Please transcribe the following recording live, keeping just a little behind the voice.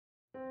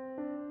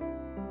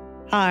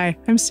Hi,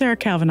 I'm Sarah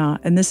Kavanaugh,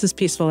 and this is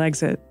Peaceful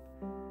Exit.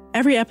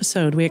 Every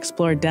episode, we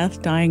explore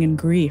death, dying, and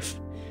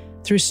grief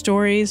through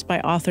stories by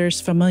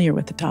authors familiar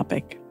with the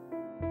topic.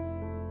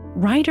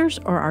 Writers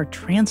are our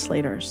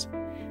translators.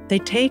 They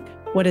take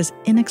what is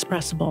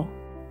inexpressible,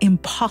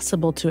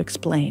 impossible to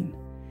explain,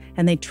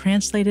 and they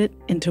translate it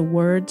into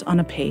words on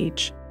a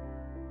page.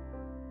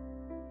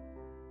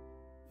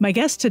 My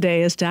guest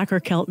today is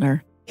Dacher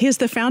Keltner. He is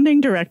the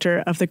founding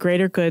director of the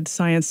Greater Good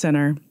Science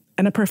Center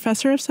and a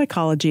professor of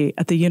psychology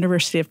at the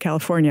University of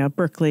California,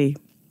 Berkeley.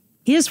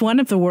 He is one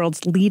of the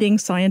world's leading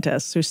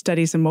scientists who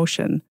studies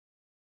emotion.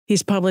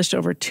 He's published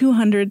over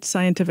 200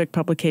 scientific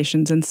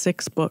publications and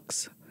 6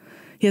 books.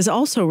 He has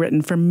also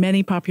written for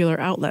many popular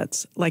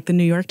outlets like the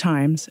New York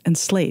Times and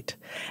Slate,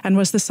 and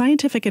was the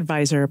scientific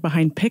advisor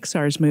behind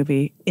Pixar's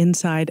movie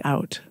Inside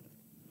Out.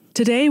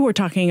 Today, we're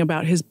talking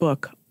about his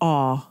book,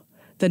 Awe,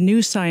 The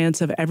New Science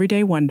of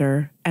Everyday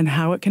Wonder and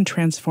How It Can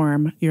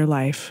Transform Your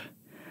Life.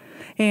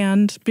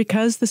 And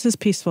because this is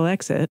Peaceful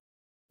Exit,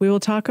 we will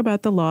talk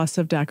about the loss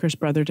of Dacher's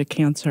brother to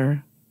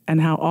cancer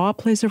and how awe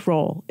plays a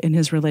role in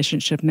his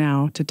relationship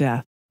now to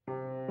death.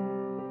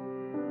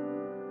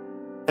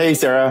 Hey,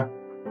 Sarah.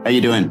 How you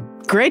doing?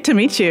 Great to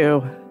meet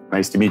you.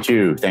 Nice to meet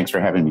you. Thanks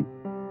for having me.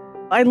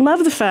 I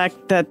love the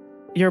fact that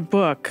your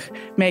book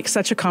makes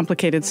such a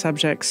complicated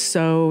subject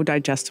so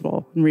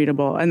digestible and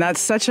readable, and that's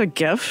such a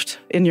gift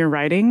in your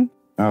writing.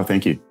 Oh,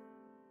 thank you.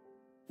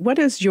 What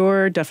is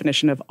your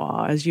definition of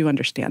awe as you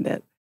understand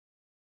it?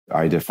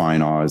 I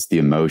define awe as the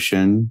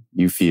emotion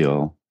you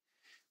feel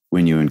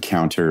when you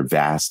encounter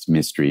vast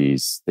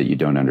mysteries that you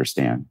don't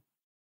understand.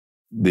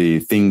 The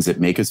things that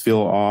make us feel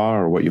awe,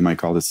 or what you might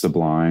call the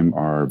sublime,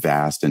 are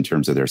vast in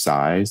terms of their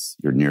size.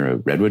 You're near a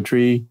redwood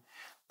tree.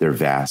 They're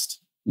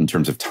vast in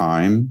terms of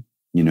time.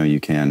 You know, you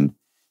can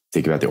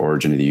think about the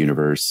origin of the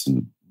universe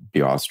and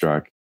be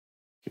awestruck.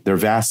 They're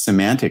vast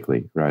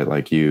semantically, right?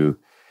 Like you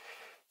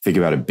think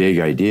about a big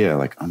idea,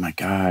 like, oh my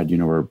God, you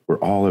know, we're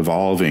all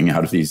evolving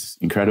out of these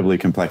incredibly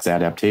complex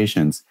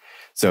adaptations.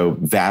 So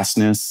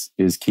vastness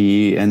is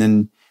key.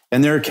 And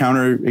there are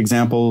counter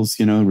examples,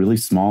 you know, really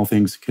small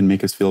things can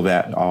make us feel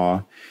that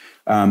awe.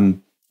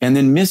 And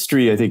then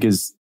mystery, I think,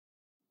 is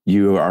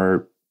you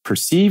are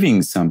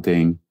perceiving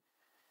something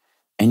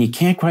and you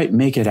can't quite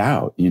make it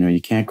out. You know, you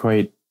can't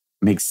quite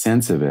make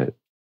sense of it.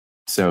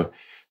 So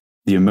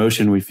the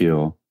emotion we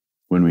feel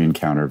when we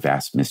encounter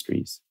vast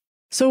mysteries.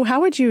 So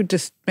how would you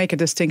just make a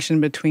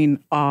distinction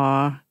between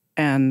awe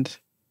and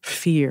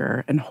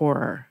fear and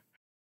horror?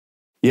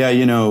 Yeah,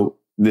 you know,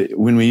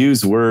 when we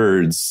use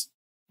words,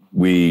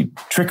 we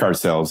trick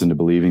ourselves into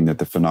believing that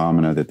the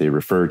phenomena that they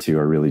refer to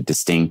are really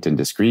distinct and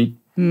discrete,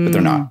 but they're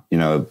not. You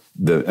know,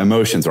 the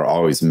emotions are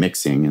always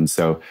mixing. And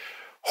so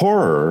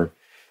horror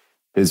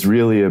is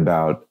really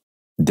about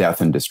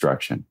death and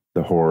destruction,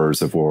 the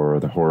horrors of war,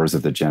 the horrors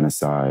of the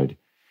genocide.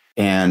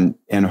 And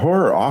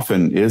horror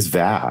often is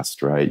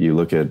vast, right? You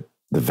look at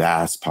the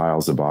vast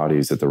piles of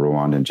bodies at the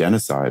Rwandan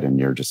genocide, and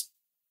you're just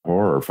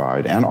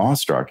horrified and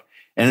awestruck.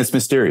 And it's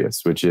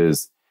mysterious, which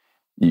is,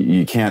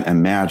 you can't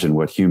imagine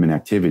what human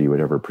activity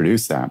would ever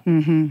produce that.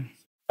 Mm-hmm.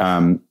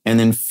 And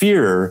then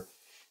fear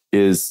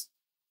is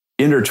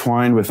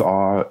intertwined with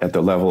awe at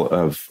the level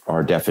of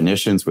our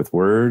definitions with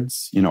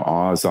words. You know,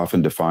 awe is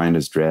often defined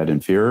as dread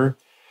and fear.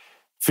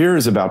 Fear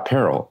is about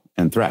peril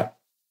and threat.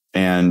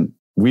 And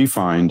we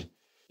find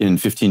in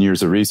 15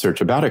 years of research,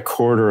 about a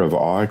quarter of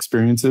awe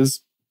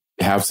experiences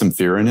have some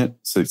fear in it,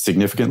 so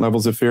significant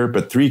levels of fear,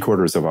 but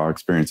 3/4 of awe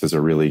experiences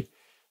are really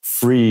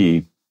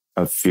free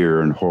of fear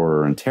and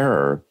horror and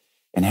terror,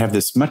 and have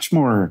this much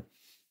more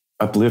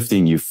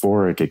uplifting,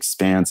 euphoric,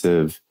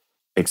 expansive,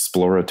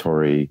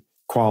 exploratory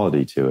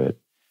quality to it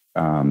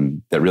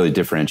that really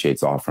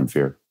differentiates awe from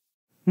fear.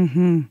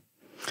 Mm-hmm.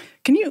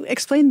 Can you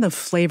explain the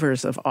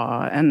flavors of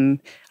awe?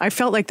 And I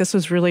felt like this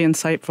was really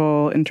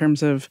insightful in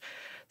terms of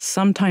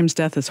sometimes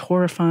death is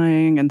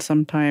horrifying and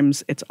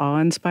sometimes it's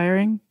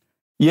awe-inspiring.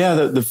 Yeah,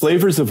 the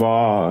flavors of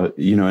awe,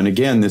 you know, and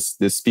again, this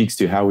speaks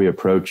to how we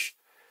approach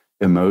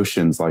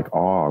emotions like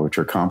awe, which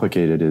are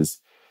complicated, is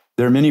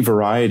there are many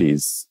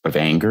varieties of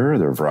anger.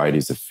 There are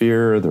varieties of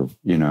fear. There,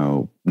 you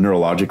know,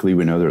 neurologically,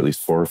 we know there are at least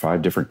 4 or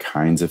 5 different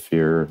kinds of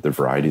fear. There are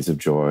varieties of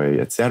joy,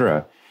 et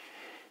cetera.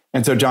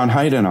 And so John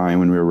Haidt and I,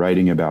 when we were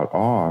writing about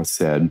awe,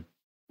 said,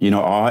 you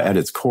know, awe at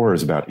its core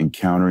is about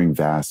encountering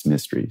vast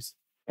mysteries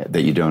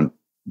that you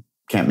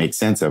can't make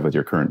sense of with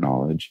your current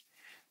knowledge.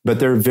 But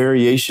there are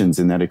variations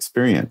in that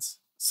experience.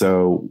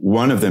 So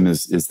one of them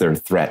is there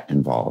threat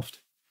involved,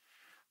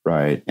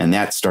 right? And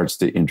that starts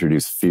to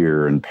introduce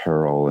fear and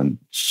peril and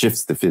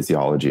shifts the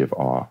physiology of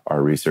awe,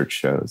 our research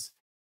shows.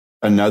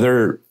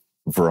 Another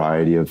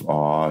variety of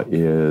awe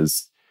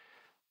is,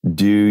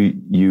 do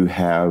you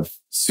have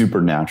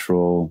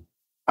supernatural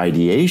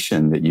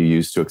ideation that you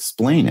use to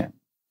explain it?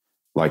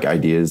 Like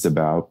ideas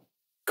about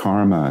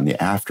karma and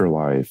the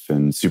afterlife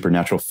and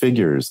supernatural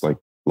figures. Like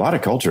a lot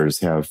of cultures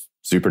have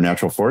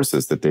supernatural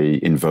forces that they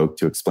invoke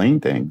to explain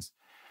things.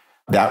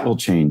 That will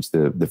change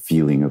the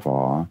feeling of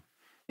awe.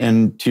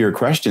 And to your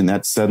question,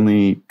 that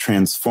suddenly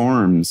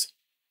transforms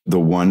the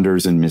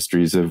wonders and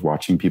mysteries of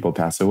watching people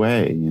pass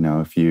away.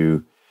 If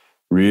you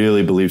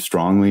really believe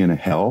strongly in a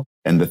hell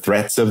and the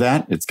threats of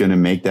that, it's going to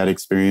make that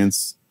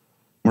experience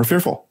more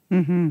fearful.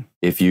 Mm-hmm.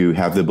 If you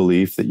have the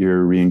belief that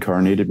you're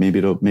reincarnated, maybe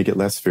it'll make it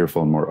less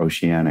fearful and more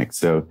oceanic.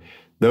 So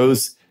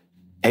those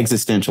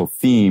existential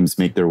themes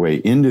make their way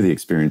into the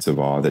experience of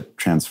awe that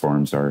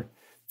transforms our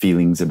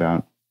feelings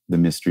about the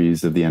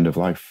mysteries of the end of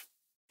life.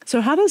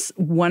 So how does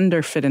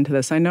wonder fit into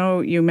this? I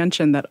know you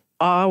mentioned that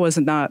awe was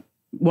not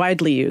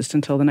widely used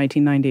until the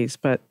 1990s,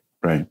 but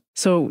right.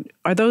 So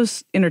are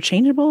those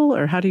interchangeable,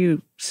 or how do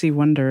you see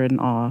wonder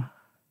and awe?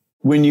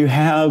 When you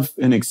have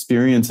an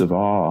experience of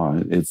awe,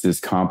 it's this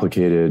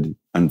complicated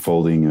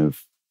unfolding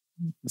of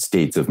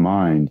states of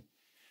mind.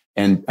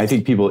 And I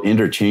think people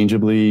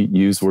interchangeably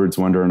use words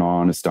wonder and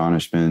awe and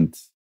astonishment,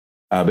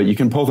 but you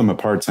can pull them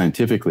apart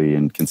scientifically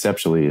and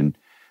conceptually. And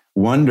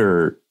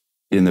wonder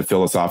in the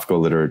philosophical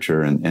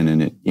literature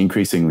and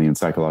increasingly in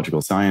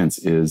psychological science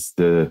is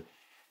the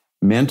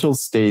mental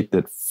state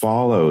that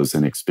follows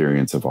an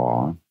experience of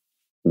awe,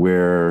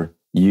 where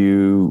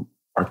you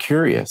are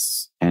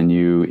curious and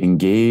you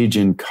engage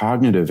in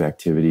cognitive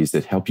activities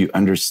that help you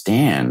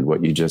understand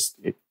what you just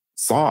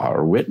saw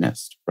or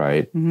witnessed,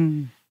 right?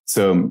 Mm-hmm.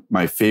 So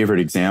my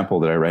favorite example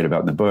that I write about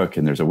in the book,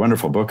 and there's a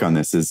wonderful book on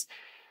this, is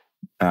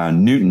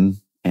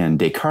Newton and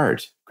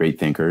Descartes, great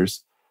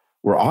thinkers,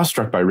 were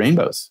awestruck by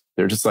rainbows.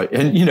 They're just like,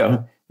 and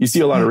you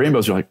see a lot of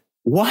rainbows, you're like,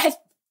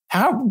 what?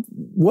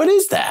 What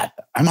is that?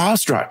 I'm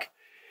awestruck.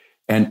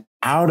 And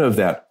out of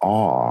that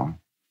awe,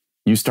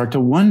 you start to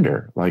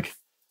wonder, like,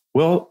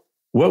 well,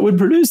 what would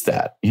produce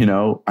that?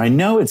 I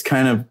know it's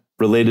kind of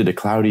related to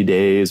cloudy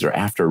days or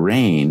after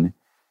rain,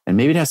 and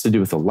maybe it has to do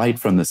with the light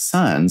from the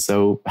sun.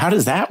 So how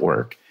does that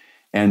work?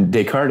 And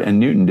Descartes and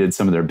Newton did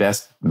some of their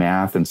best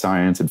math and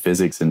science and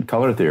physics and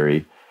color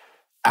theory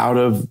out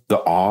of the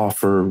awe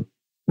for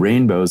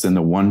rainbows and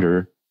the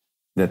wonder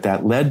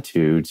that led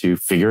to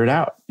figure it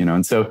out,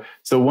 And so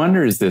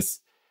wonder is this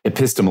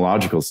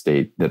epistemological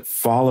state that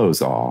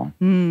follows awe.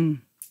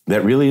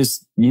 That really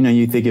is,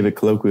 you think of it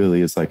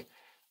colloquially as like,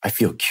 I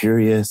feel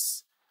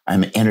curious,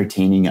 I'm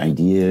entertaining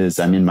ideas,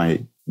 I'm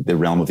in the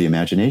realm of the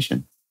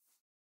imagination.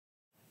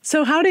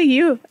 So how do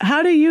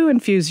you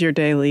infuse your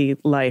daily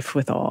life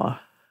with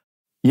awe?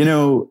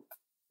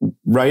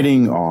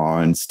 Writing awe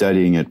and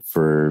studying it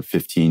for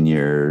 15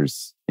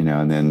 years,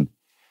 and then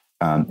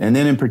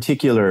in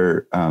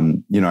particular,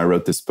 I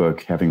wrote this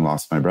book, having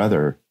lost my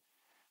brother,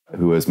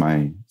 who was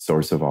my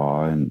source of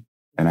awe, and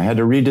I had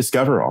to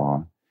rediscover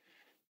awe.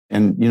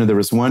 And, there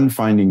was one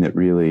finding that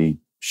really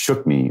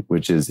shook me,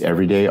 which is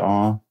everyday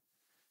awe,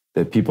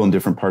 that people in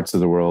different parts of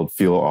the world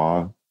feel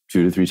awe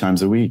 2 to 3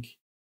 times a week.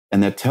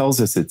 And that tells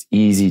us it's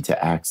easy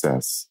to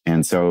access.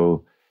 And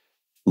so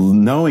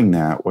knowing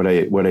that, what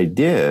I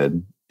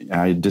did,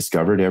 I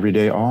discovered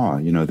everyday awe,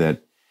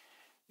 that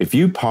if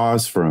you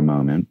pause for a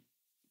moment,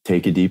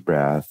 take a deep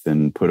breath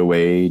and put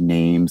away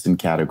names and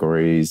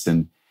categories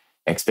and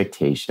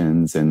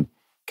expectations and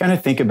kind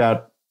of think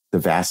about the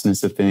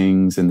vastness of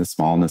things and the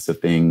smallness of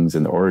things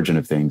and the origin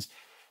of things,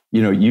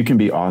 you can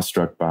be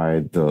awestruck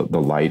by the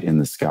light in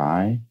the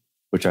sky,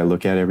 which I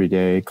look at every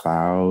day,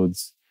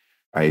 clouds.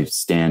 I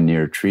stand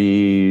near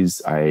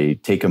trees. I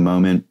take a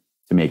moment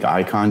to make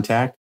eye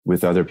contact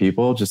with other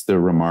people, just the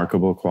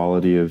remarkable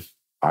quality of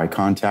eye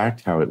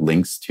contact, how it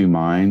links two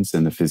minds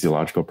and the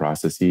physiological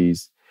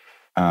processes.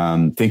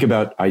 Think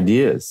about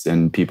ideas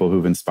and people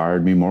who've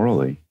inspired me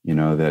morally,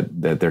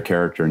 that their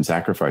character and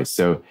sacrifice.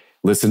 So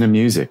listen to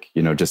music,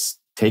 just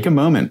take a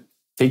moment,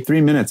 take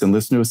 3 minutes and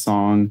listen to a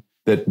song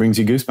that brings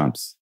you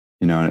goosebumps,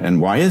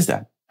 and why is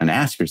that? And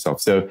ask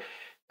yourself. So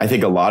I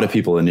think a lot of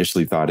people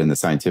initially thought in the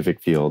scientific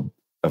field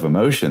of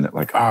emotion that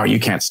like, oh, you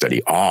can't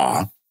study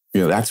awe.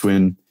 That's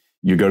when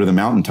you go to the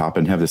mountaintop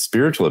and have the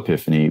spiritual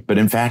epiphany. But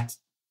in fact,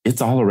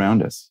 it's all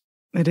around us.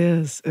 It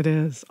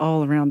is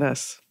all around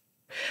us.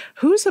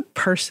 Who's a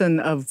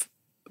person of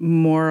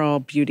moral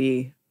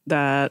beauty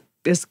that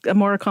is a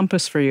moral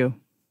compass for you?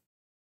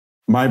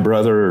 My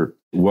brother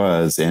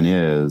was and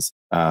is.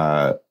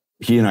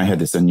 He and I had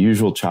this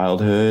unusual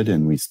childhood,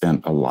 and we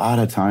spent a lot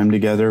of time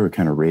together. We're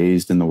kind of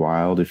raised in the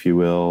wild, if you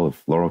will,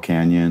 of Laurel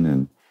Canyon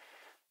and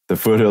the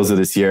foothills of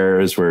the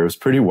Sierras, where it was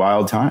pretty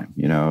wild time,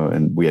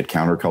 and we had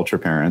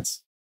counterculture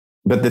parents.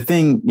 But the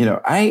thing,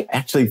 I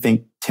actually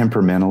think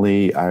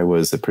temperamentally, I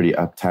was a pretty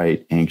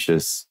uptight,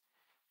 anxious,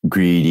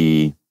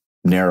 greedy,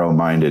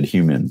 narrow-minded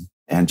human.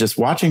 And just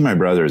watching my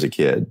brother as a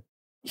kid,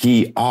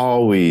 he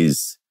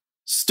always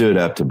stood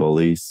up to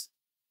bullies.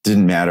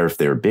 Didn't matter if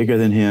they were bigger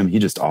than him. He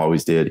just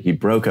always did. He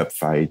broke up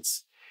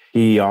fights.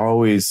 He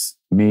always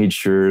made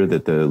sure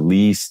that the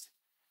least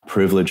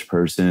privileged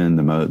person,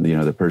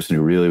 the person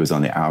who really was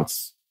on the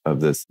outs of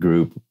this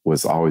group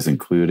was always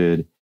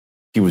included.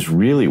 He was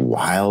really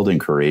wild and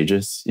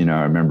courageous. I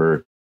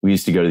remember we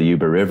used to go to the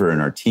Yuba River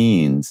in our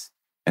teens,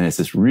 and it's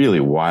this really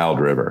wild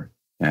river.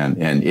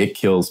 And it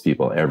kills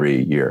people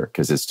every year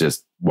because it's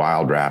just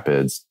wild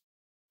rapids.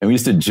 And we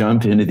used to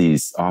jump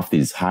off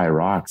these high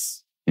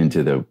rocks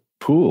into the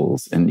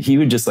pools, and he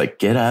would just like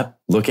get up,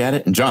 look at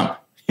it, and jump.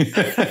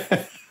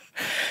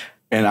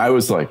 And I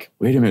was like,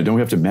 wait a minute, don't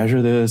we have to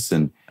measure this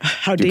and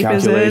how do deep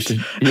is it?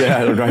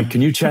 Yeah, right.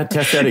 Can you test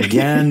that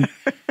again?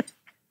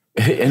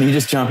 And he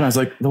just jumped. And I was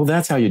like, well,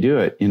 that's how you do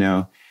it, you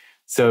know?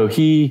 So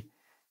he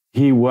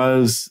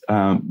was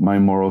my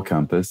moral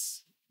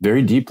compass,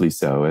 very deeply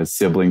so, as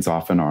siblings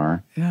often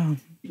are. Yeah.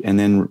 And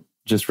then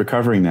just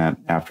recovering that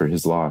after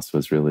his loss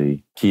was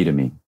really key to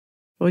me.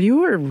 Well, you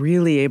were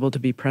really able to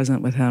be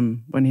present with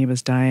him when he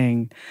was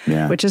dying,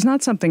 which is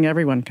not something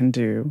everyone can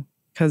do,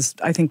 because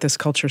I think this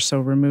culture's so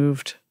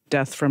removed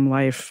death from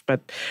life, but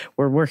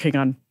we're working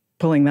on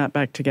pulling that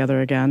back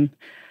together again.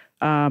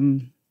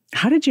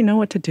 How did you know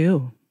what to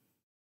do?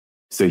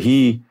 So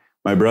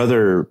my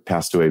brother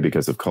passed away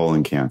because of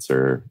colon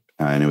cancer,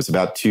 and it was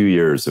about 2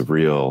 years of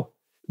real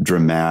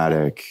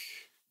dramatic,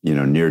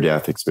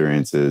 near-death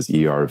experiences,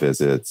 ER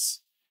visits,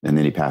 and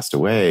then he passed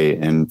away.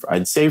 And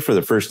I'd say for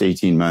the first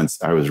 18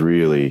 months, I was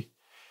really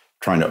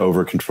trying to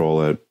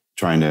over-control it,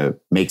 trying to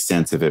make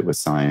sense of it with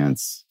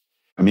science.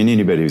 I mean,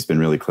 anybody who's been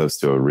really close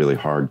to a really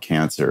hard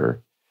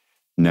cancer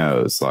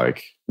knows,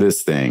 like,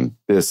 this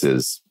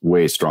is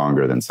way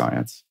stronger than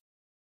science.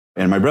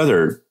 And my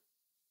brother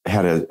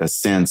had a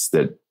sense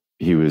that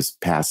he was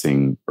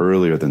passing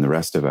earlier than the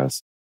rest of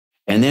us.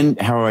 And then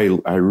how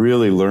I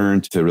really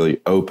learned to really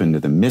open to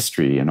the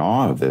mystery and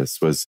awe of this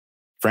was,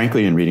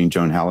 frankly, in reading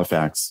Joan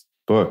Halifax's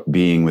book,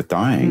 Being with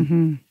Dying.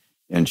 Mm-hmm.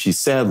 And she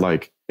said,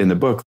 like, in the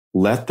book,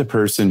 let the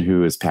person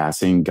who is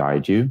passing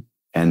guide you,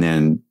 and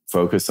then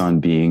focus on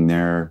being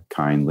there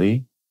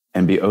kindly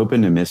and be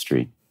open to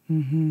mystery.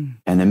 Mm-hmm.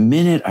 And the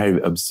minute I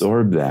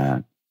absorbed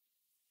that,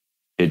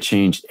 it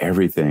changed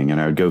everything.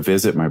 And I would go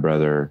visit my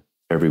brother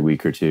every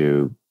week or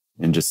two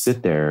and just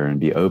sit there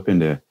and be open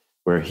to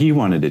where he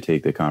wanted to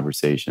take the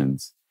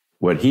conversations,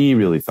 what he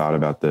really thought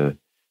about the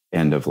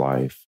end of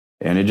life.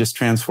 And it just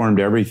transformed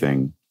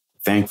everything,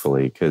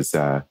 thankfully, because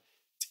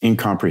it's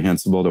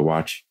incomprehensible to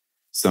watch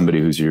somebody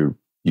who's you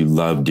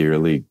love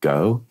dearly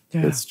go.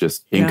 Yeah. It's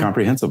just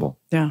incomprehensible.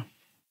 Yeah.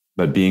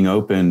 But being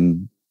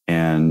open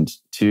and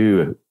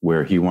to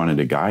where he wanted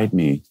to guide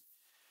me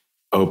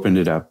opened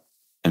it up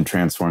and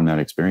transformed that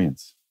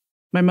experience.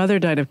 My mother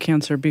died of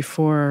cancer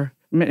before,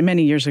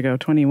 many years ago,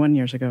 21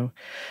 years ago.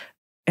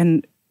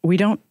 And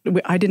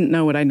I didn't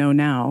know what I know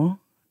now,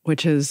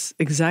 which is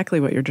exactly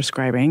what you're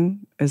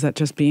describing, is that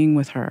just being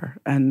with her.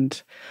 And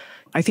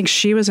I think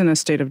she was in a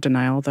state of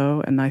denial,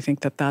 though. And I think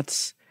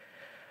that's,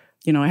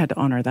 I had to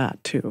honor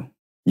that, too.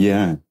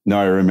 Yeah. No,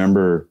 I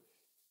remember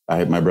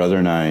my brother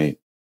and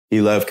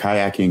he loved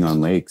kayaking on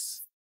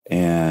lakes.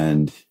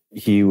 And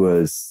he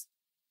was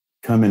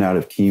coming out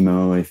of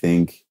chemo, I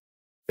think.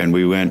 And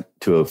we went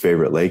to a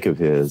favorite lake of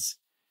his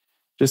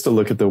just to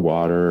look at the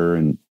water.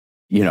 And,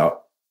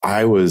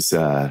 I was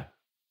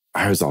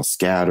all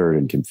scattered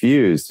and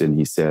confused. And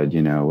he said,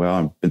 well,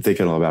 I've been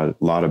thinking a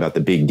lot about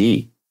the big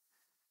D.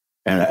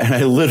 And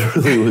I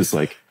literally was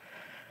like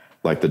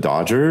the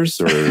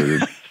Dodgers or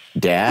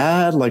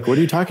Dad? Like, what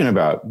are you talking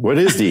about? What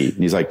is D?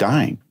 And he's like,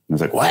 dying. And I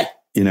was like, what?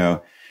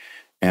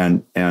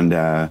 And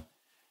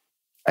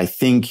I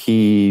think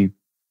he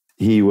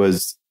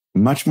was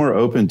much more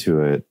open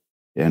to it.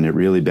 And it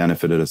really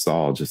benefited us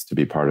all just to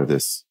be part of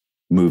this,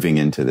 moving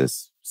into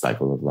this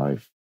cycle of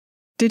life.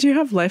 Did you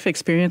have life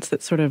experience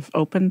that sort of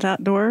opened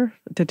that door?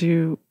 Did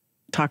you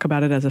talk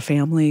about it as a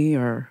family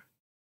or?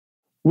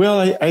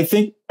 Well, I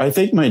think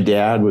my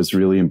dad was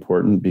really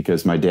important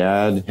because my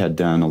dad had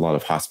done a lot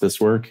of hospice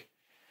work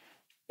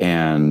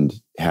and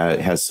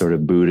has sort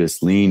of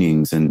Buddhist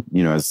leanings. And,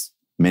 as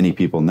many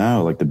people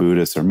know, like the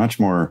Buddhists are much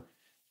more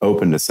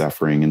open to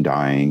suffering and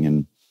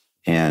dying.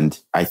 And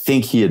I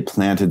think he had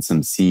planted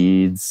some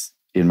seeds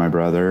in my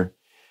brother's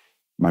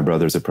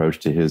approach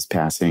to his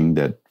passing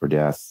or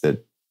death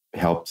that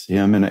helped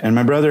him. And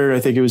my brother, I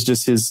think it was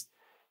just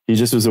he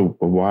just was a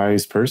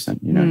wise person.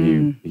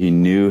 He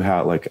knew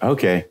how, like,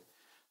 okay,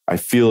 I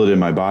feel it in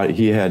my body.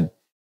 He had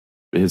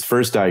his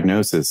first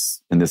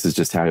diagnosis, and this is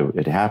just how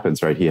it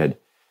happens, right? He had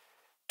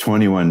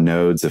 21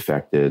 nodes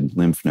affected,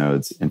 lymph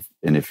nodes. And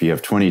if you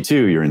have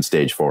 22, you're in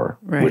stage 4,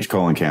 right. Which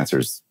colon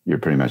cancers, you're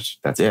pretty much,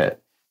 that's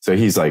it. So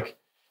he's like,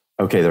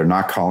 okay, they're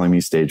not calling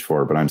me stage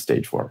 4, but I'm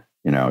stage 4,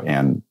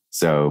 and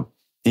so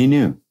he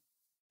knew.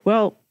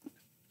 Well,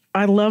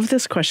 I love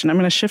this question. I'm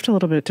going to shift a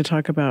little bit to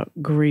talk about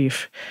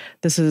grief.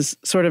 This is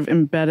sort of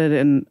embedded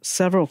in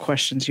several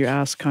questions you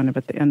ask kind of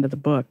at the end of the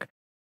book.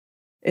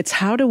 It's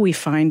how do we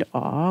find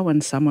awe when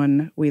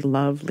someone we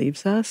love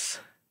leaves us?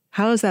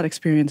 How has that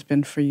experience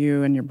been for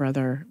you and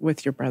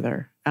with your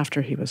brother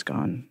after he was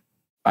gone?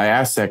 I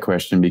asked that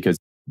question because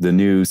the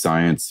new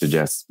science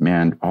suggests,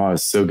 man, awe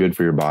is so good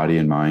for your body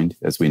and mind,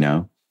 as we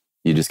know.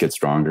 You just get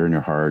stronger in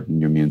your heart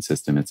and your immune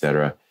system, et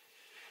cetera.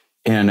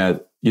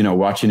 And,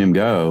 watching him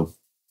go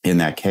in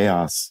that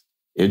chaos,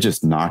 it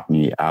just knocked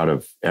me out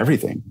of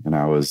everything. And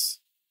I was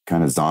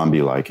kind of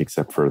zombie-like,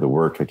 except for the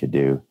work I could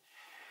do,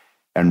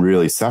 and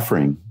really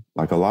suffering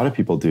like a lot of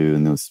people do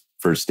in those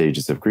first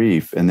stages of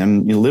grief. And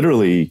then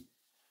literally,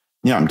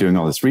 I'm doing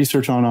all this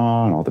research on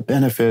awe and all the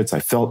benefits. I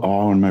felt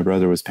awe when my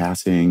brother was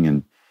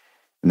passing.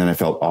 And then I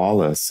felt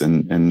aweless.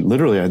 And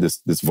literally I had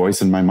this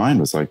voice in my mind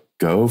was like,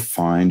 go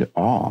find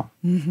awe.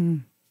 Mm-hmm.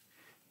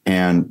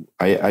 And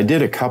I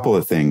did a couple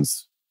of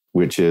things,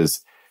 which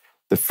is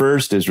the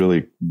first is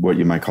really what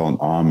you might call an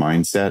awe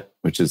mindset,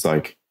 which is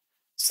like,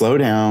 slow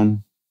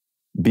down,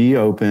 be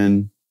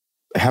open,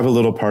 have a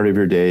little part of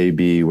your day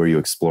be where you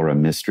explore a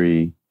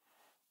mystery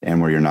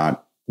and where you're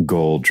not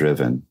goal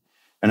driven.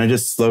 And I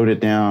just slowed it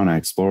down. I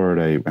explored,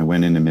 I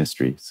went into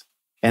mysteries.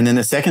 And then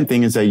the second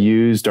thing is I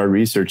used our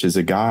research as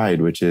a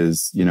guide, which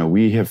is,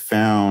 we have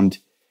found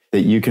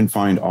that you can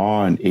find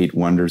awe in 8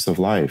 wonders of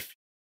life: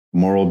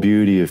 moral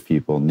beauty of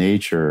people,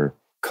 nature,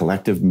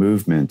 collective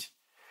movement,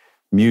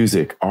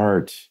 music,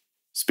 art,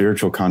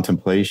 spiritual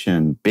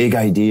contemplation, big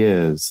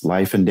ideas,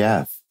 life and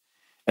death.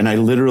 And I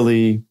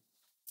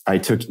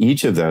took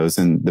each of those,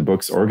 and the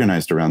book's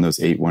organized around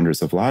those 8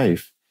 wonders of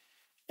life.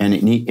 And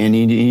in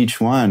each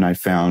one, I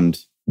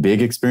found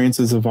big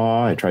experiences of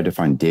awe. I tried to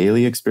find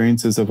daily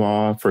experiences of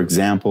awe. For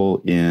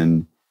example,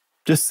 in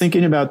just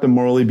thinking about the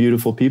morally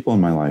beautiful people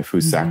in my life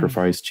whose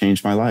sacrifice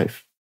changed my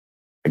life.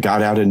 I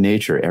got out in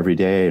nature every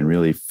day and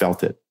really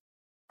felt it.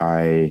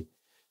 I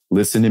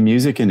listened to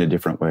music in a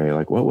different way.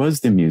 Like, what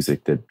was the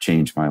music that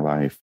changed my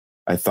life?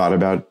 I thought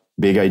about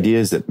big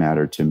ideas that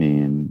mattered to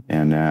me.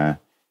 And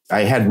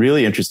I had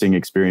really interesting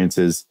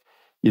experiences,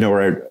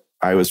 where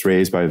I was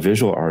raised by a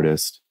visual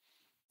artist,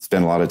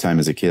 spent a lot of time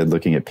as a kid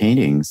looking at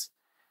paintings.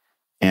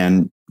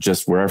 And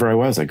just wherever I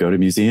was, I go to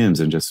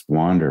museums and just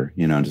wander,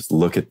 just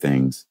look at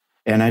things.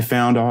 And I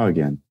found awe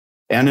again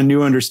and a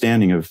new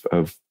understanding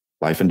of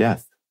life and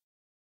death.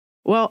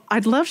 Well,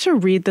 I'd love to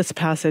read this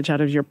passage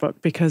out of your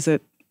book because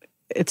it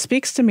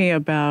speaks to me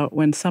about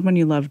when someone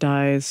you love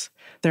dies,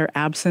 their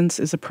absence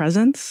is a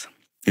presence.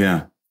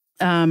 Yeah.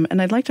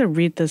 And I'd like to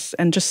read this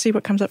and just see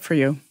what comes up for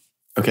you.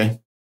 Okay.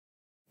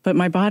 But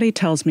my body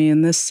tells me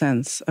in this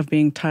sense of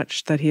being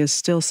touched that he is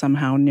still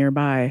somehow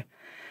nearby,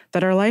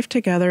 that our life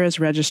together is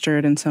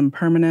registered in some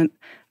permanent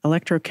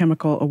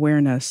electrochemical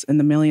awareness in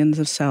the millions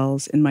of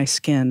cells in my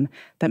skin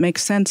that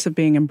makes sense of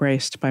being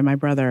embraced by my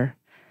brother,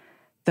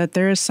 that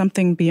there is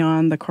something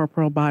beyond the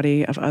corporal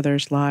body of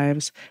others'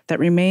 lives that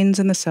remains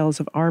in the cells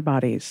of our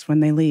bodies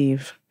when they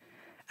leave,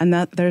 and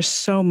that there's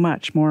so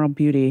much moral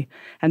beauty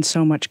and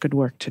so much good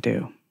work to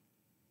do.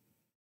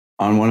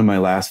 On one of my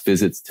last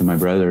visits to my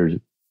brother,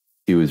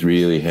 he was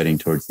really heading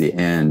towards the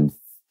end.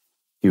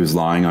 He was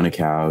lying on a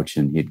couch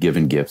and he had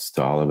given gifts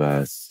to all of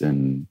us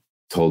and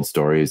told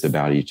stories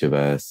about each of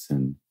us.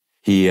 And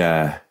he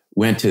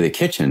went to the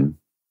kitchen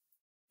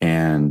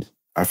and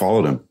I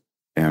followed him.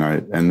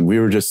 And we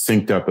were just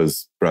synced up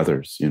as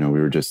brothers. We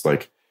were just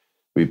like,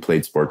 we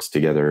played sports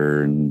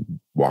together and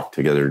walked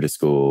together to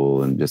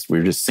school and we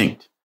were just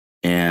synced.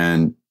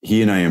 And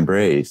he and I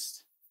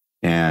embraced,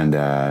 and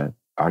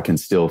I can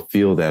still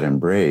feel that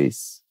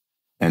embrace.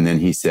 And then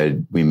he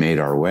said, we made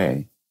our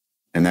way.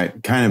 And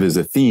that kind of is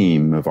a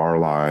theme of our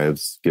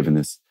lives, given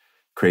this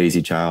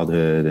crazy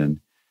childhood and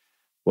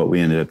what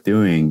we ended up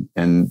doing.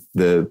 And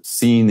the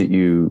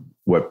scene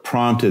what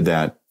prompted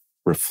that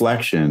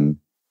reflection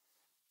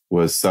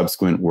was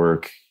subsequent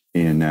work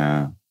in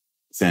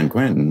San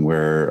Quentin,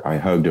 where I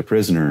hugged a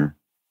prisoner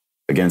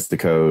against the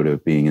code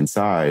of being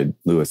inside,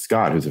 Lewis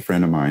Scott, who's a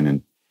friend of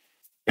mine.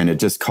 And it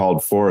just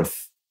called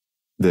forth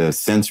the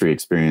sensory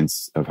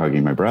experience of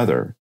hugging my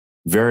brother.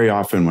 Very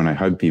often when I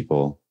hug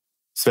people,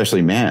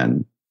 especially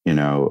men,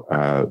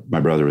 my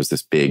brother was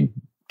this big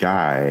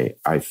guy.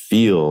 I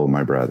feel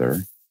my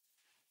brother.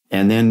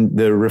 And then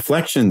the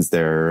reflections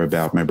there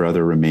about my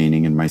brother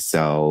remaining in my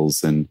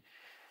cells and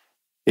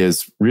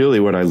is really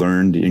what I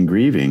learned in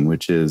grieving,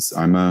 which is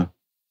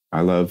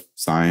I love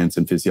science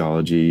and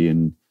physiology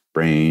and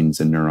brains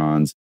and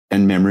neurons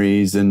and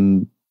memories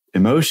and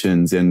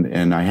emotions.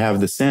 And I have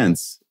the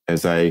sense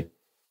as I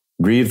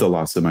grieved the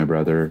loss of my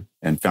brother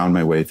and found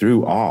my way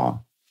through awe,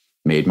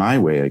 made my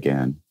way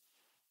again.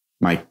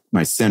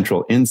 My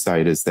central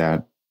insight is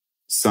that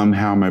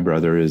somehow my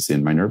brother is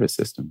in my nervous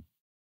system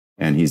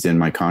and he's in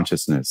my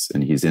consciousness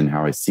and he's in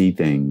how I see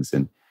things,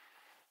 and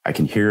I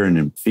can hear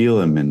and feel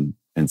him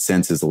and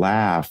sense his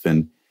laugh.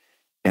 And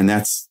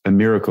that's a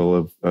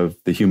miracle of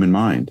the human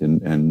mind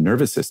and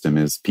nervous system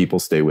is people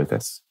stay with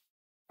us.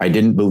 I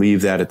didn't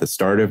believe that at the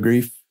start of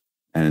grief.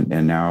 And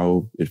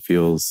now it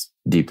feels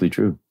deeply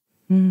true.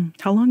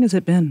 How long has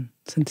it been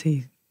since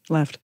he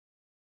left?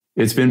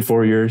 It's been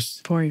 4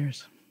 years. 4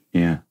 years.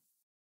 Yeah.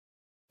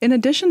 In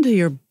addition to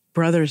your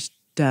brother's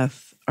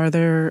death, are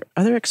there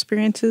other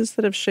experiences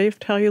that have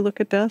shaped how you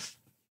look at death?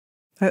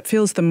 That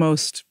feels the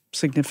most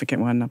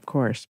significant one, of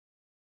course.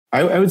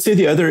 I would say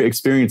the other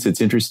experience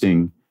that's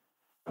interesting,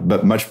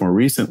 but much more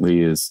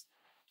recently is,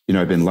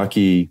 I've been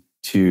lucky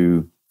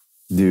to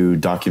do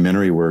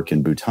documentary work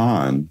in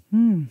Bhutan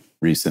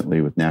recently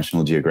with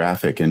National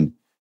Geographic. And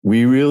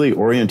we really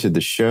oriented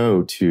the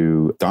show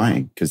to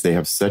dying because they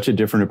have such a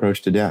different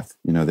approach to death.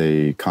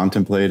 They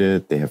contemplate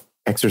it. They have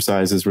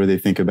exercises where they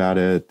think about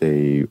it.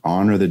 They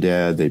honor the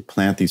dead. They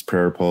plant these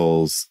prayer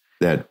poles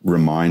that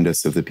remind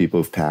us of the people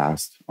who've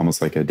passed,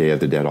 almost like a Day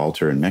of the Dead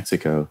altar in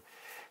Mexico.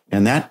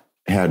 And that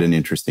had an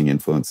interesting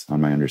influence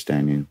on my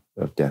understanding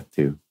of death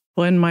too.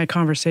 Well, in my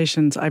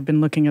conversations, I've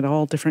been looking at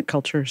all different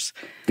cultures.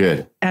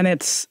 Good. And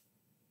it's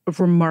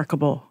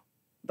remarkable,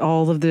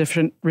 all of the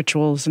different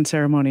rituals and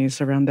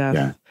ceremonies around death.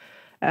 Yeah.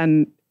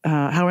 And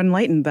how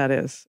enlightened that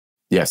is.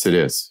 Yes, it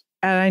is.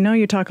 And I know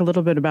you talk a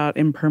little bit about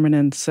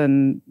impermanence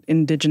and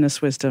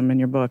indigenous wisdom in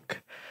your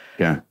book.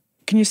 Yeah.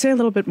 Can you say a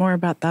little bit more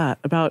about that,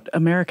 about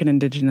American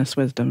indigenous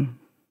wisdom?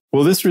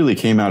 Well, this really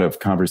came out of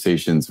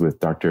conversations with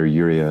Dr.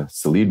 Yuria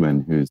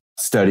Selidwin, who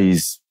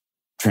studies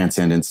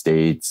transcendent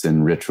states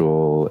and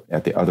ritual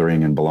at the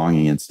Othering and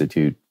Belonging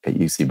Institute at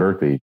UC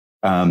Berkeley.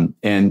 And,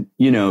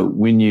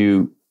 when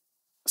you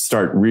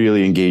start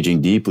really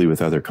engaging deeply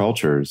with other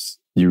cultures,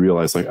 you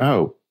realize like,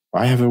 oh,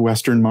 I have a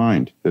Western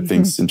mind that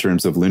thinks in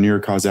terms of linear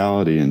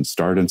causality and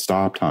start and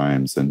stop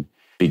times and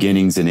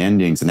beginnings and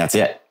endings, and that's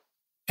it.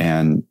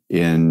 And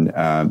in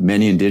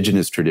many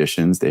indigenous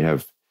traditions, they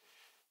have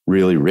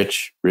really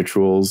rich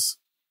rituals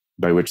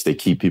by which they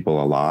keep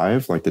people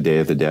alive, like the Day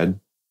of the Dead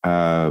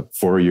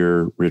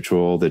 4-year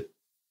ritual that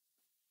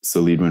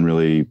Selidwin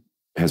really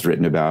has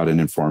written about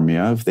and informed me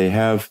of. They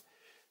have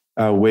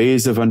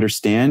ways of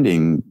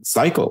understanding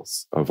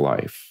cycles of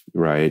life,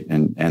 right?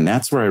 And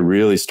that's where I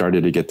really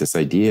started to get this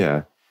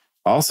idea,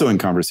 also in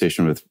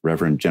conversation with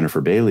Reverend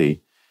Jennifer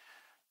Bailey,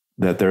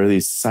 that there are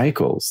these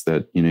cycles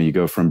that, you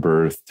go from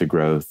birth to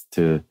growth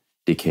to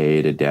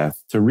decay to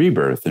death to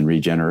rebirth and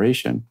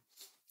regeneration.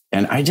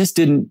 And I just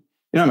didn't,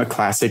 I'm a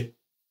classic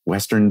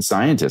Western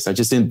scientist. I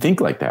just didn't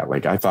think like that.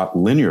 Like I thought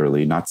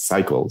linearly, not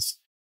cycles.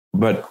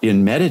 But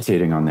in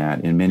meditating on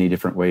that in many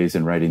different ways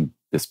and writing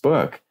this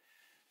book,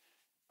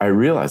 I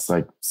realized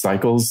like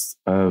cycles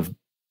of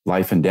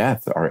life and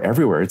death are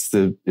everywhere. It's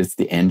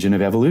the engine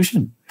of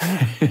evolution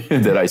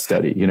that I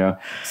study,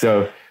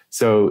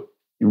 So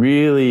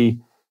really,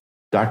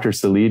 Dr.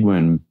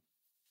 Selidwin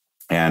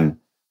and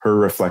her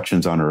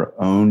reflections on her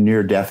own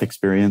near-death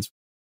experience,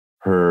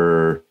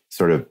 her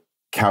sort of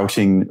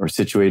couching or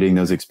situating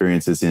those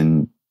experiences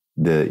in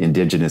the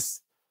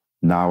indigenous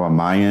Nawa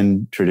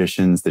Mayan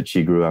traditions that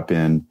she grew up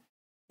in,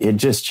 it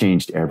just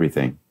changed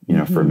everything,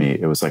 for me.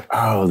 It was like,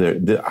 oh,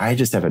 I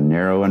just have a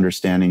narrow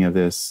understanding of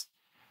this.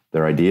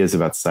 There are ideas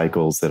about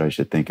cycles that I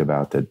should think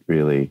about that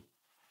really,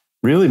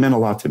 really meant a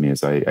lot to me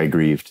as I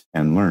grieved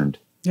and learned.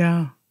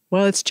 Yeah.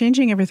 Well, it's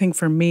changing everything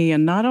for me,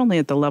 and not only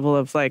at the level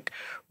of like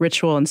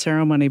ritual and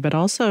ceremony, but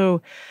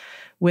also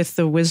with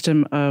the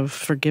wisdom of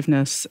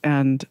forgiveness.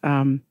 And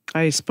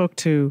I spoke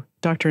to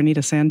Dr.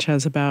 Anita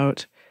Sanchez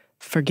about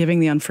forgiving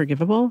the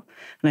unforgivable.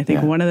 And I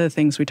think one of the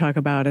things we talk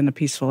about in A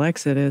Peaceful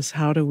Exit is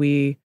how do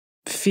we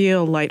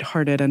feel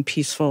lighthearted and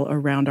peaceful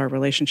around our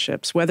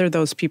relationships, whether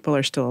those people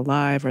are still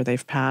alive or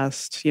they've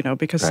passed,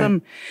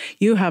 because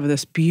you have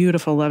this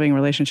beautiful, loving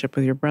relationship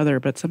with your brother,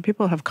 but some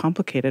people have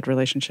complicated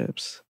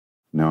relationships.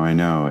 No, I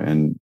know.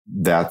 And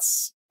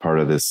that's part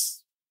of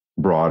this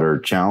broader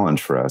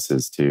challenge for us,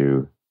 is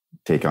to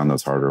take on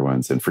those harder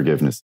ones. And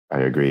forgiveness, I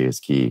agree, is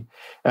key.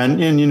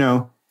 And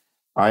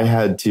I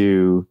had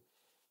to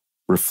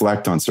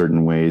reflect on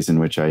certain ways in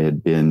which I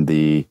had been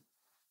the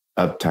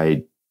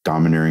uptight,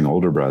 domineering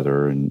older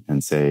brother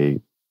and say,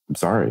 I'm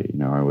sorry,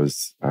 I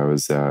was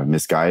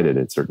misguided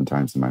at certain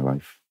times in my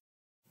life.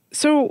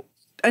 So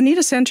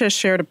Anita Sanchez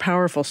shared a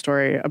powerful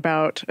story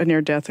about a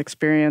near-death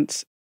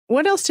experience.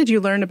 What else did you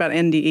learn about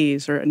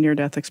NDEs or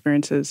near-death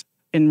experiences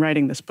in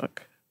writing this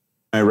book?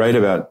 I write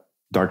about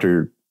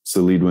Dr.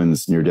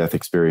 Selidwin's near-death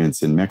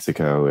experience in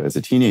Mexico as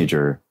a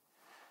teenager.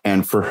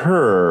 And for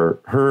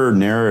her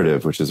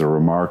narrative, which is a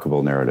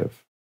remarkable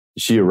narrative,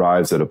 she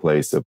arrives at a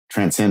place of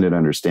transcendent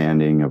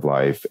understanding of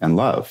life and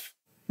love.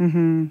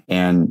 Mm-hmm.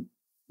 And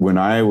when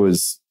I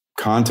was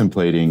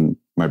contemplating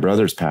my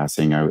brother's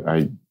passing,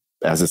 I,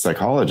 as a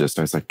psychologist,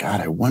 I was like, God,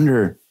 I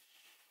wonder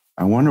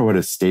what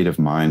his state of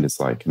mind is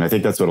like. And I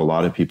think that's what a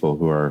lot of people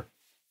who are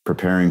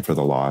preparing for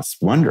the loss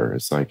wonder.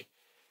 It's like,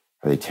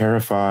 are they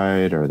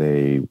terrified? Are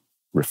they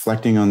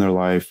reflecting on their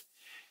life?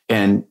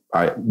 And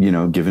I,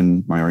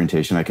 given my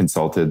orientation, I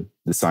consulted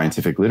the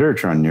scientific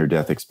literature on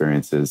near-death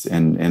experiences,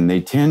 and they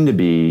tend to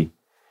be,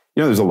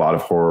 there's a lot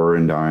of horror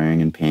and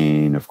dying and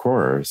pain, of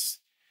course,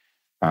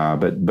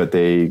 but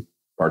they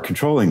are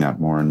controlling that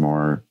more and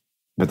more.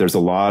 But there's a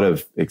lot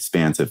of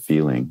expansive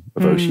feeling,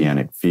 of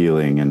oceanic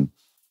feeling, and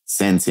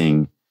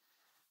sensing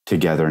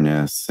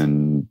togetherness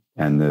and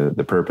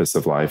the purpose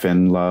of life,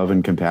 and love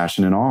and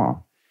compassion and awe.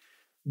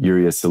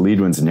 Yuria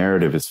Selidwin's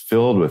narrative is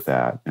filled with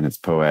that, and it's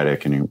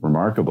poetic and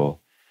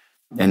remarkable.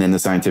 And then the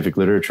scientific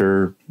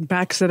literature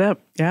backs it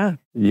up. Yeah.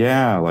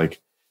 Yeah.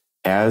 Like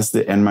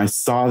and I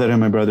saw that in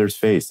my brother's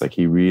face. Like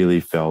he really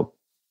felt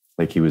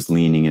like he was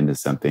leaning into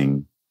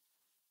something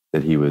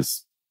that he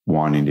was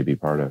wanting to be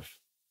part of.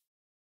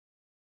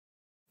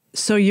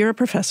 So you're a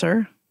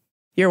professor,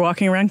 you're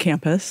walking around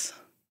campus,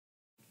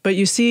 but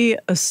you see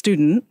a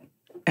student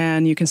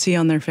and you can see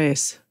on their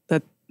face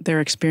that they're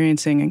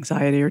experiencing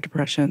anxiety or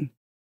depression.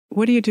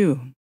 What do you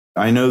do?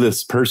 I know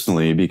this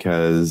personally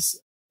because,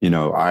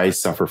 I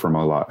suffer from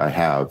I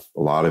have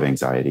a lot of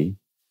anxiety,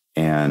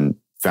 and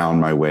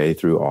found my way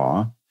through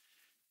awe.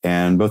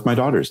 And both my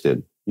daughters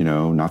did.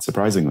 not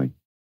surprisingly.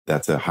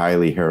 That's a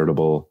highly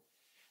heritable,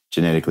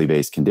 genetically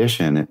based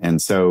condition.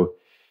 And so,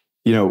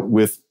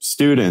 with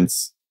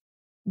students,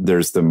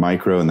 there's the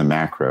micro and the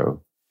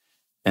macro.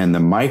 And the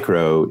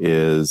micro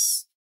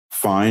is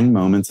find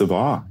moments of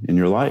awe in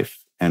your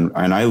life. And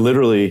I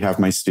literally have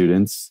my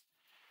students,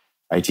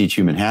 I teach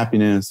human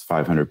happiness,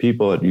 500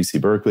 people at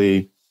UC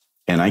Berkeley,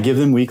 and I give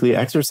them weekly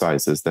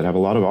exercises that have a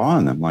lot of awe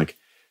in them. Like,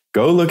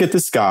 go look at the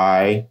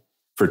sky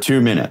for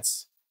 2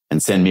 minutes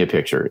and send me a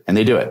picture. And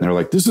they do it. And they're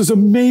like, this is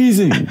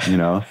amazing.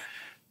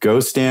 Go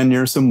stand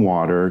near some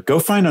water, go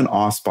find an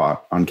awe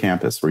spot on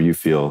campus where you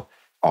feel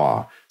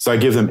awe. So I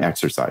give them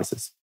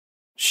exercises.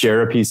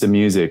 Share a piece of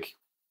music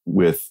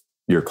with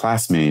your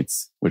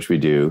classmates, which we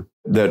do,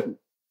 that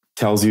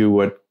tells you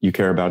what you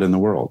care about in the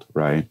world,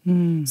 right?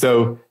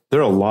 So there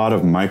are a lot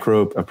of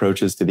micro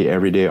approaches to the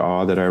everyday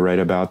awe that I write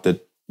about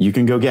that you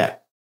can go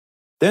get.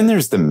 Then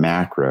there's the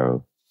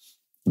macro,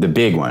 the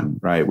big one,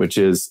 right? Which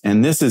is,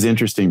 and this is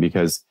interesting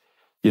because,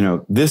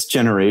 this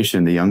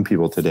generation, the young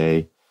people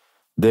today,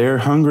 they're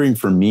hungering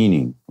for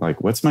meaning.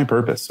 Like, what's my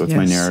purpose? What's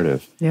my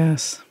narrative?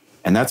 Yes.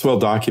 And that's well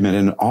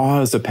documented. And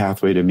awe is a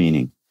pathway to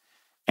meaning.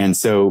 And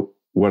so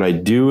what I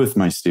do with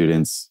my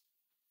students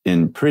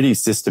in pretty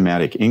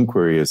systematic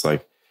inquiry is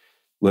like,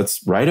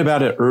 let's write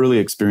about an early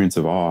experience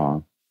of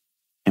awe.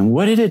 And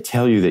what did it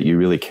tell you that you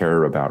really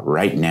care about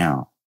right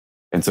now?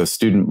 And so a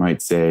student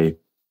might say,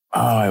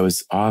 I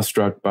was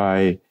awestruck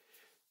by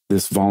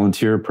this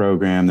volunteer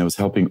program that was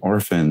helping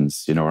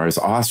orphans, or I was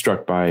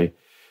awestruck by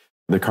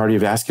the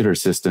cardiovascular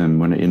system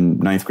when in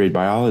 9th grade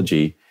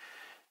biology.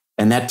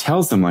 And that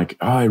tells them like,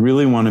 I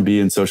really want to be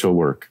in social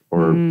work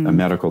or a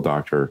medical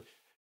doctor.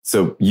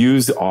 So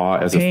use awe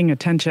as paying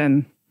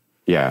attention.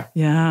 Yeah.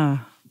 Yeah.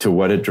 To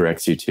what it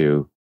directs you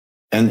to.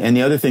 And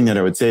the other thing that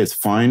I would say is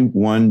find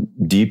one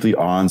deeply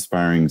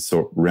awe-inspiring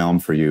realm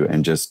for you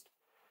and just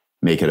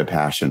make it a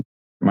passion.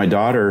 My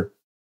daughter,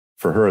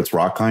 for her, it's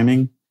rock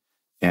climbing.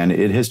 And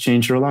it has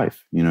changed her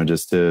life,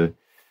 just to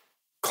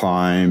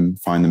climb,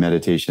 find the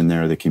meditation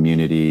there, the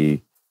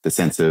community, the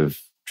sense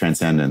of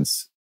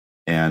transcendence.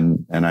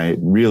 And I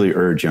really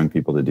urge young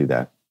people to do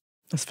that.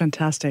 That's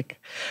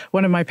fantastic.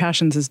 One of my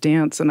passions is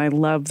dance, and I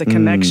love the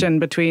connection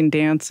between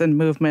dance and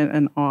movement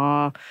and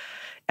awe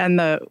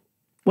and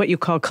what you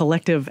call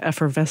collective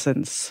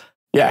effervescence.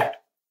 Yeah,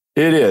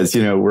 it is.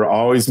 We're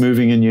always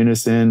moving in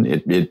unison.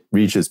 It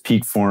reaches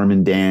peak form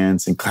in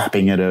dance and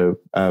clapping at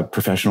a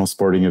professional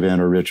sporting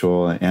event or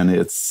ritual. And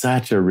it's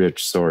such a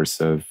rich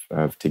source of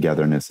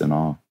togetherness and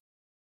awe.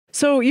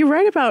 So you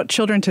write about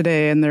children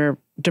today and they're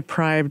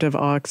deprived of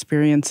awe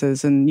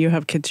experiences, and you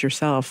have kids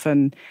yourself.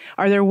 And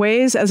are there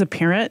ways as a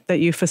parent that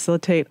you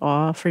facilitate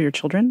awe for your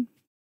children?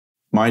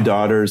 My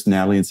daughters,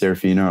 Natalie and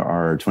Serafina,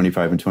 are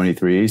 25 and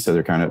 23. So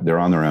they're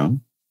on their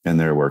own and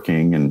they're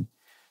working and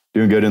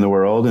doing good in the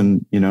world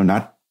and,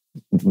 not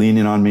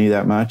leaning on me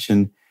that much.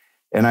 And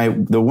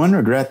the one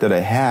regret that I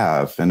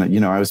have, and,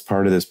 I was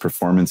part of this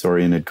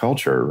performance-oriented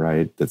culture,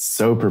 right? That's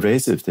so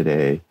pervasive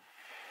today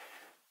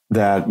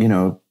that,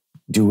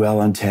 do well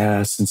on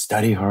tests and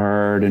study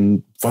hard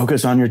and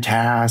focus on your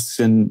tasks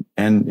and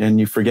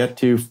you forget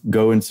to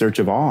go in search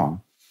of awe.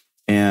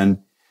 And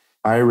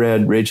I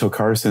read Rachel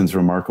Carson's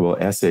remarkable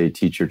essay,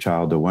 Teach Your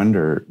Child to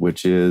Wonder,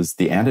 which is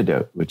the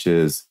antidote, which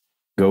is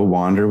go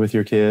wander with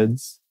your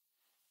kids,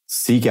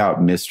 seek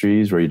out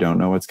mysteries where you don't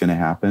know what's going to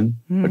happen,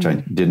 which I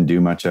didn't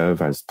do much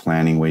of. I was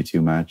planning way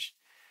too much.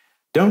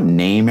 Don't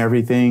name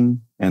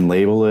everything and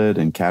label it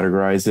and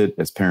categorize it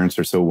as parents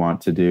are so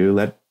wont to do.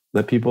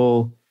 Let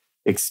people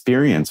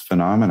experience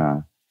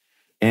phenomena.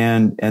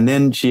 And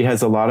then she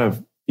has a lot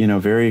of,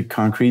 very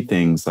concrete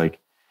things like,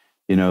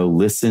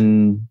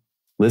 listen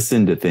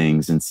to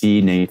things and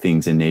see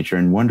things in nature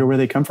and wonder where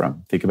they come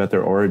from. Think about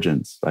their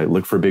origins. Like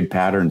look for big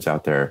patterns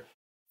out there.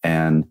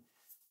 And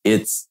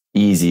it's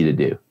easy to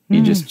do.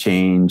 You just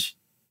change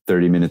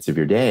 30 minutes of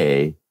your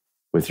day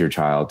with your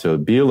child to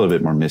be a little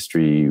bit more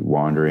mystery,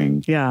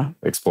 wandering,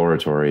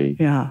 exploratory.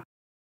 Yeah.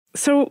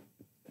 So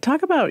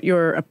talk about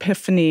your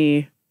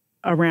epiphany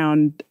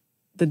around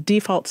the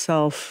default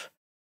self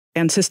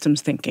and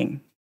systems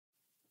thinking.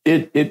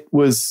 It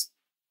was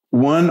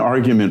one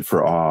argument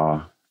for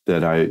awe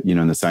that I,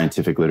 in the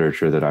scientific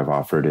literature that I've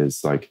offered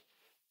is like,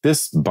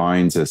 this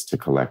binds us to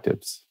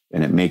collectives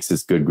and it makes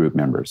us good group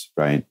members,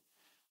 right?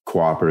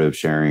 Cooperative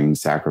sharing,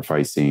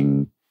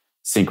 sacrificing,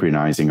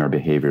 synchronizing our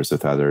behaviors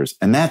with others.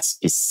 And that's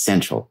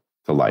essential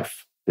to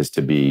life, is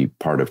to be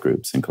part of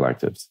groups and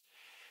collectives.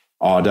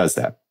 Awe does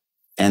that.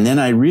 And then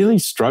I really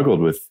struggled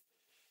with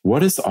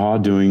what is awe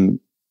doing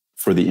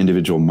for the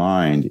individual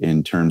mind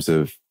in terms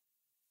of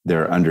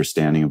their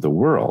understanding of the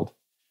world?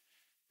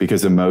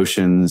 Because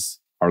emotions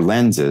are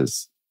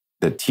lenses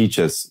that teach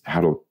us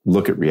how to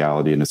look at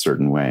reality in a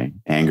certain way.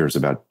 Anger is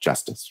about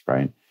justice,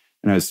 right?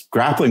 And I was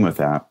grappling with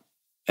that.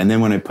 And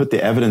then when I put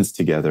the evidence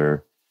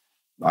together,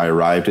 I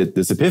arrived at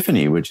this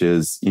epiphany, which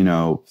is,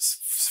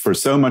 for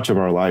so much of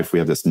our life, we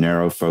have this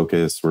narrow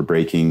focus. We're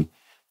breaking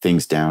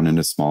things down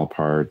into small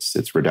parts.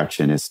 It's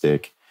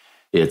reductionistic.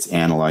 It's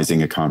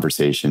analyzing a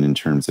conversation in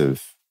terms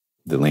of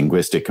the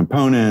linguistic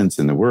components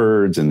and the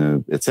words and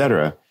the et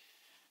cetera.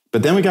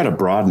 But then we got to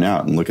broaden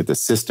out and look at the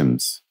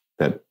systems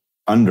that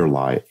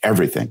underlie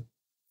everything.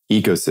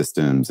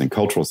 Ecosystems and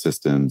cultural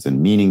systems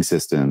and meaning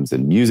systems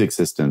and music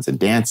systems and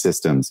dance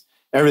systems.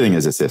 Everything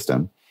is a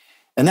system.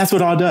 And that's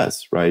what awe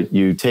does, right?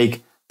 You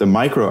take the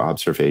micro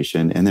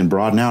observation and then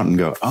broaden out and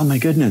go, oh my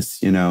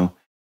goodness,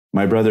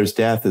 my brother's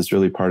death is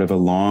really part of a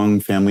long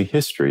family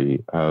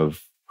history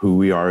of who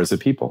we are as a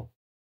people.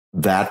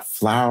 That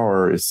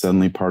flower is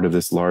suddenly part of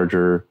this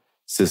larger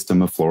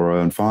system of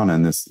flora and fauna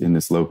in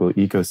this local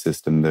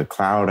ecosystem. The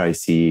cloud I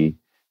see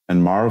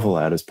and marvel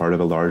at is part of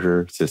a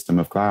larger system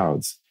of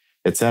clouds,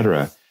 et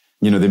cetera.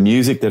 The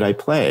music that I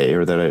play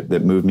or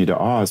that moved me to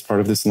awe is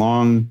part of this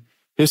long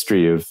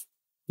history of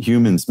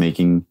humans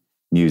making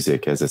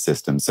music as a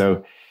system.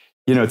 So,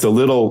 it's a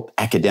little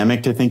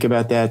academic to think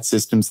about that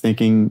systems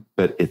thinking,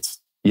 but it's,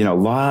 a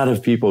lot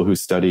of people who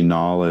study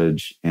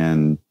knowledge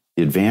and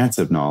the advance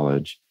of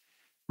knowledge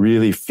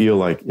really feel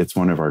like it's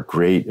one of our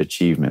great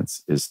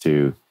achievements is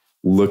to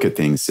look at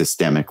things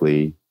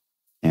systemically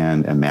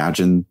and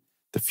imagine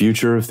the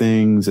future of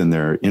things and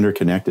their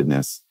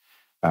interconnectedness.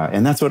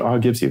 And that's what awe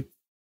gives you.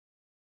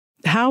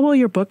 How will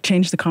your book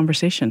change the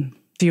conversation?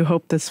 Do you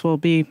hope this will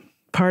be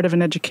part of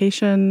an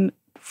education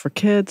for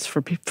kids,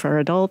 for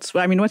adults?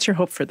 I mean, what's your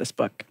hope for this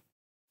book?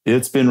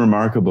 It's been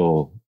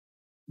remarkable,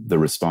 the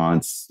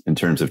response in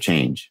terms of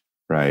change,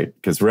 right?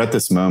 Because we're at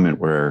this moment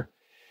where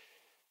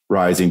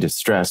rising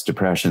distress,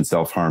 depression,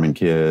 self-harm in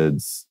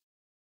kids,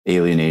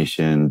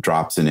 alienation,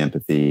 drops in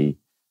empathy,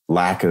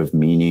 lack of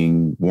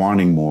meaning,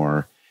 wanting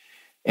more.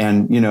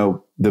 And,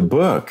 the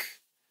book,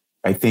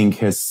 I think,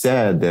 has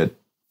said that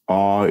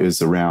awe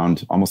is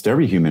around almost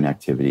every human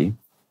activity,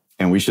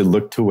 and we should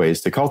look to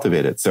ways to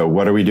cultivate it. So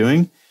what are we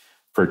doing?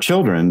 For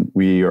children,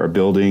 we are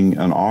building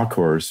an awe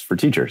course for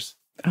teachers.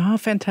 Oh,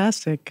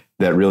 fantastic.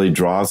 That really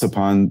draws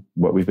upon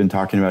what we've been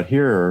talking about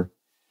here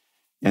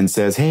and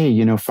says,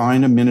 hey,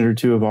 find a minute or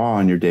two of awe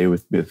on your day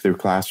with your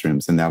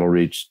classrooms, and that'll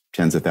reach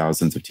tens of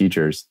thousands of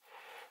teachers.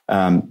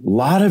 A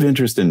lot of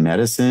interest in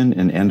medicine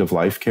and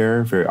end-of-life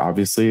care, very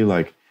obviously,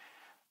 like,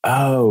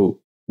 oh,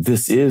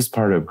 this is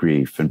part of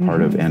grief and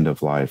part of end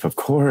of life. Of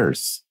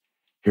course,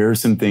 here are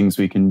some things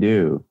we can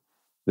do.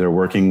 They're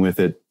working with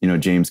it,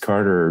 James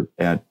Carter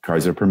at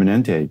Kaiser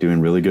Permanente,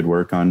 doing really good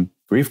work on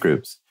grief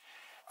groups.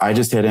 I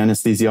just had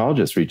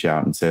anesthesiologists reach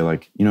out and say,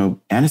 like,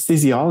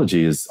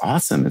 anesthesiology is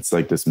awesome. It's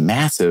like this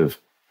massive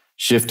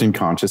shift in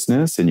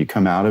consciousness, and you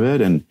come out of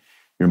it and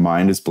your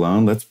mind is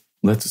blown.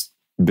 Let's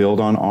build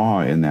on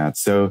awe in that.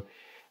 So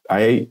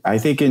I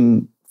think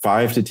in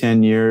 5 to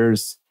 10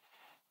 years,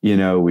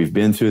 we've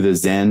been through the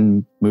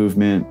Zen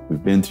movement,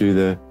 we've been through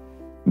the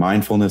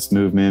mindfulness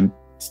movement,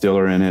 still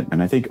are in it.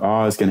 And I think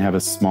awe is going to have a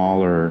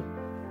smaller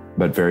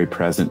but very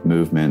present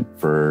movement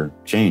for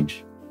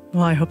change.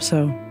 Well, I hope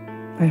so.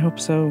 I hope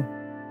so.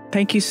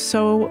 Thank you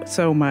so,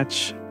 so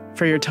much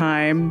for your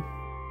time.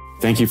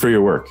 Thank you for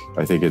your work.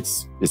 I think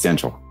it's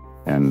essential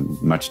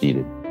and much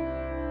needed.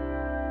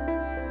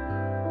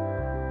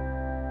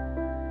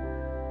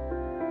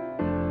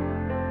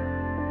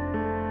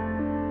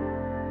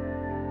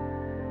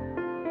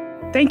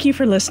 Thank you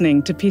for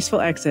listening to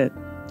Peaceful Exit.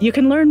 You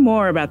can learn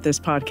more about this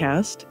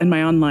podcast and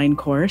my online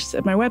course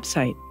at my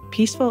website,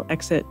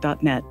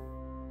 peacefulexit.net.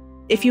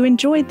 If you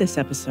enjoyed this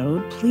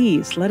episode,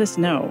 please let us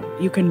know.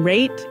 You can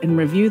rate and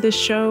review this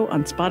show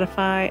on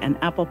Spotify and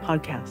Apple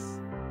Podcasts.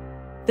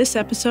 This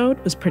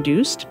episode was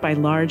produced by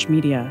Large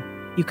Media.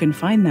 You can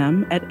find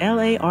them at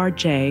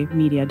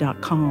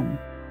larjmedia.com.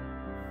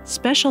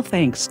 Special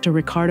thanks to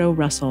Ricardo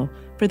Russell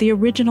for the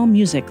original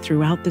music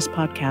throughout this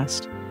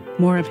podcast.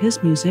 More of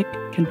his music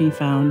can be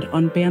found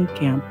on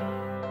Bandcamp.